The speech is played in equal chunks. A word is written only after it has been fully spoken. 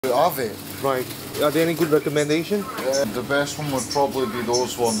Have it. Right. Are there any good recommendation? The best one would probably be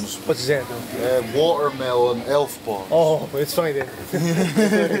those ones. What's that though? Watermelon elf bar. Oh, it's fine then.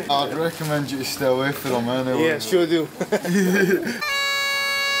 I'd recommend you to stay away from them anyway. Yeah, sure do.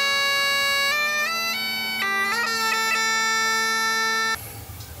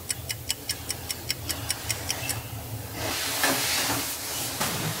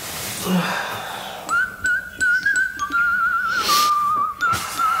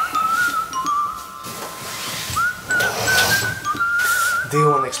 Day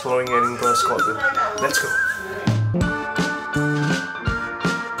one exploring Edinburgh, Scotland. Let's go.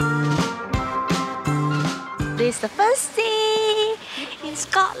 This is the first day in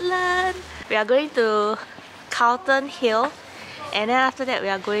Scotland. We are going to Calton Hill, and then after that we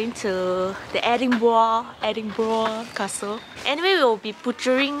are going to the Edinburgh Castle. Anyway, we will be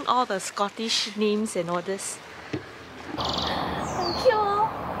butchering all the Scottish names and all this. Thank you.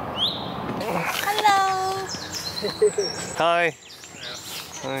 Hello. Hi.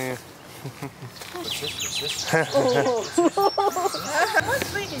 Hi. What's this? What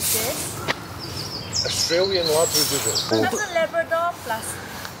breed is this? Australian Labradoodle. That's a Labrador plus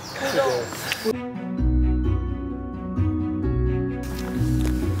Poodle.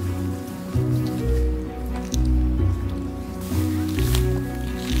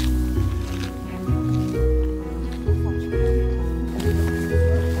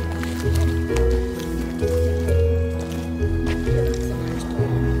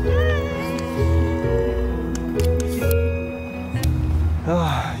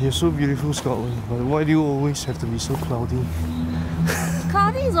 You're so beautiful, Scotland, but why do you always have to be so cloudy?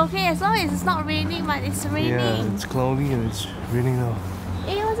 Cloudy is okay as long as it's not raining, but it's raining. Yeah, it's cloudy and it's raining now.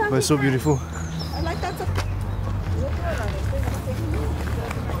 But it's so beautiful. I like that.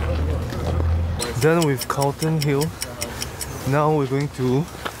 Done with Calton Hill. Now we're going to...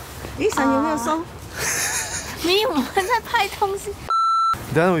 你想有没有收？没有，我们在拍东西。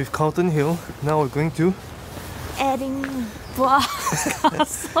 Done with Calton Hill. Now we're going to... Edinburgh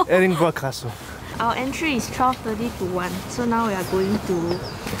Castle. Edinburgh Castle. Our entry is 12:30 to 1, so now we are going to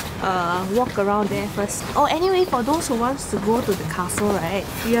walk around there first. Oh, anyway, for those who wants to go to the castle, right,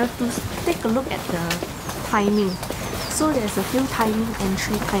 you have to take a look at the timing. So there's a few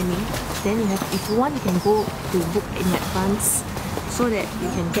entry timing. Then you have, if you want, you can go to book in advance so that you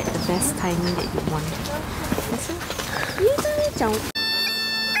can get the best timing that you want. So,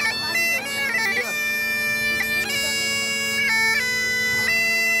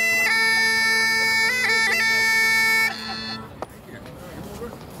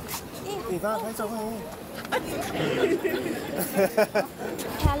 你帮我拍照。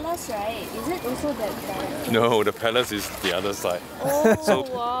 Palace, right? Is it also that direction? No, the palace is the other side. Oh,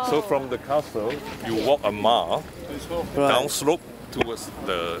 wow. So from the castle, you walk a mile down slope towards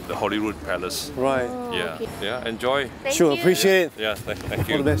the Holyrood Palace. Right. Yeah, okay. yeah. Enjoy. Thank Sure, you. appreciate it. Yeah, thank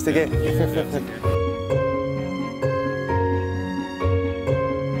you. All the best again.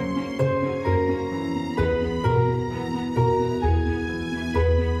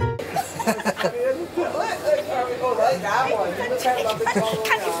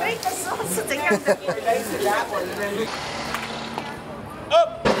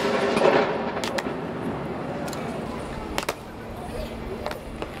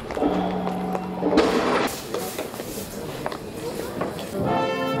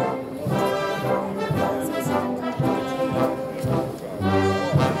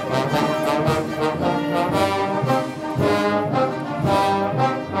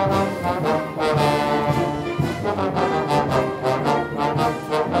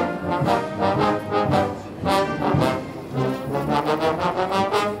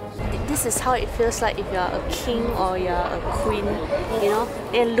 This is how it feels like if you are a king or you are a queen, you know,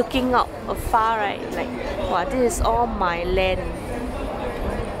 and looking up afar, right? Like, wow, this is all my land.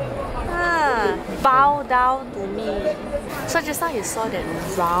 Bow down to me. So just now you saw that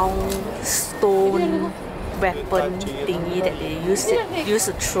round stone weapon thingy that they used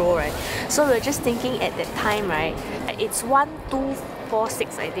to throw, right? So we were just thinking at that time, right? It's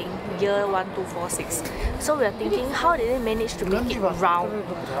 1246, I think, year 1246. So we are thinking, how did they manage to make it round?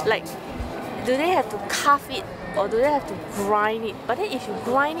 Like, do they have to carve it or do they have to grind it? But then if you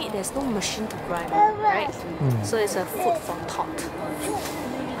grind it, there's no machine to grind it, right? So it's a food for thought.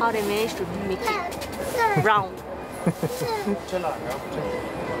 How they manage to make it round.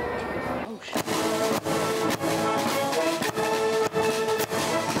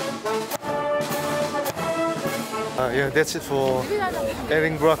 Yeah, that's it for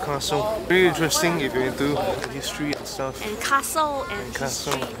Edinburgh Castle. Very interesting if you're into history and stuff. And castle and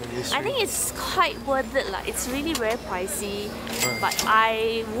castle history. and history. I think it's quite worth it. Like, it's really very pricey, but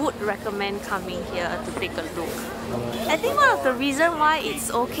I would recommend coming here to take a look. I think one of the reasons why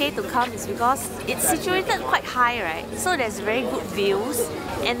it's okay to come is because it's situated quite high, right? So there's very good views,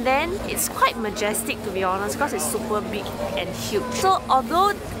 and then it's quite majestic, to be honest, because it's super big and huge. So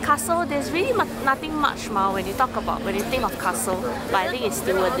although castle, there's really nothing much when you think of castle, but I think it's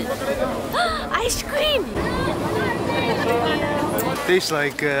still worth it. Ice cream! Tastes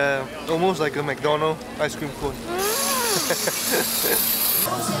like almost like a McDonald's ice cream cone.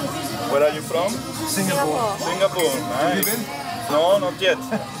 Where are you from? Singapore. Singapore. Nice. No, not yet.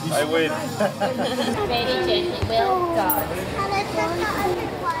 I wait. Very gently. Welcome.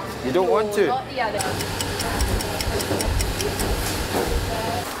 You don't want to?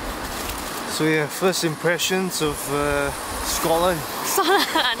 So yeah, first impressions of Scotland. I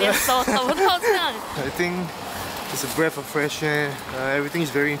think it's a breath of fresh air. Everything is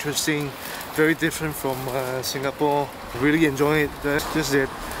very interesting, very different from Singapore. Really enjoy it. Just that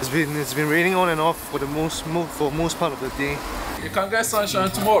it's been raining on and off for most part of the day. You can get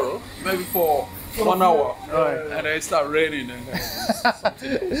sunshine tomorrow, maybe for 1 hour, and then it start raining. And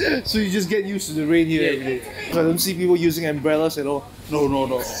So you just get used to the rain here every day. I don't see people using umbrellas at all.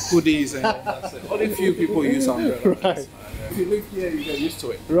 no. Hoodies and that's it. Only few people use umbrellas. Right. If you live here, you get used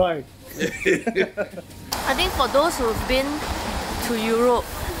to it. Right. I think for those who've been to Europe,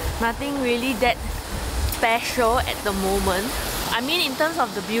 nothing really that special at the moment. I mean, in terms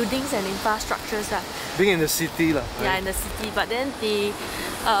of the buildings and infrastructures, Being in the city, right? yeah, in the city. But then the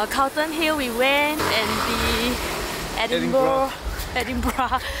Calton Hill we went, and the Edinburgh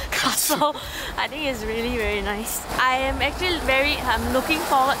Castle, I think it's really very nice. I'm looking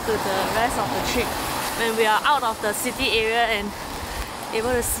forward to the rest of the trip when we are out of the city area and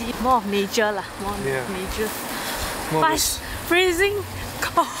able to see more of nature, more nature. But it's freezing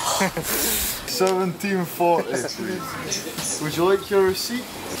cold. 1740. Would you like your receipt?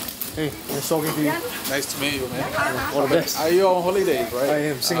 Hey, nice talking to you. Nice to meet you, man. All the best. Are you on holidays, right? I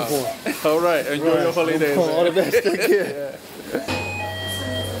am Singapore. All right, enjoy your holidays. All the best. Take care.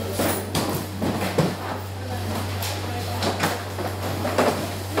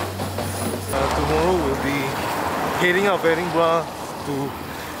 Tomorrow we'll be heading out of Edinburgh to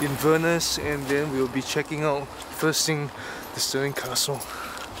Inverness, and then we'll be checking out first thing the Stirling Castle.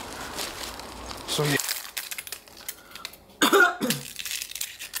 So yeah.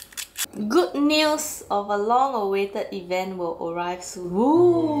 Good news of a long-awaited event will arrive soon.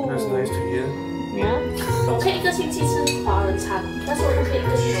 Woo! That's nice to hear. Yeah. 我可以1个星期吃华人餐，但是我不可以1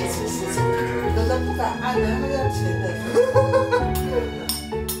个星期吃西餐。有的不敢按人，他要钱的。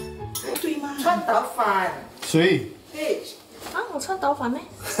对吗？川岛饭。谁？对。啊，我川岛饭咩？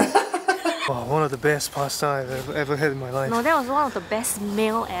 Wow, one of the best pasta I've ever had in my life. No, that was one of the best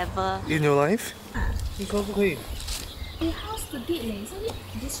meal ever. In your life? 你说不可以。 How's the date? Isn't it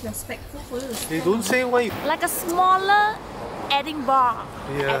disrespectful for you to They don't say why you... Like a smaller Edinburgh.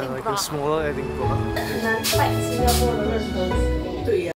 Yeah, like a smaller Edinburgh. 难拜新加坡的认可。对呀。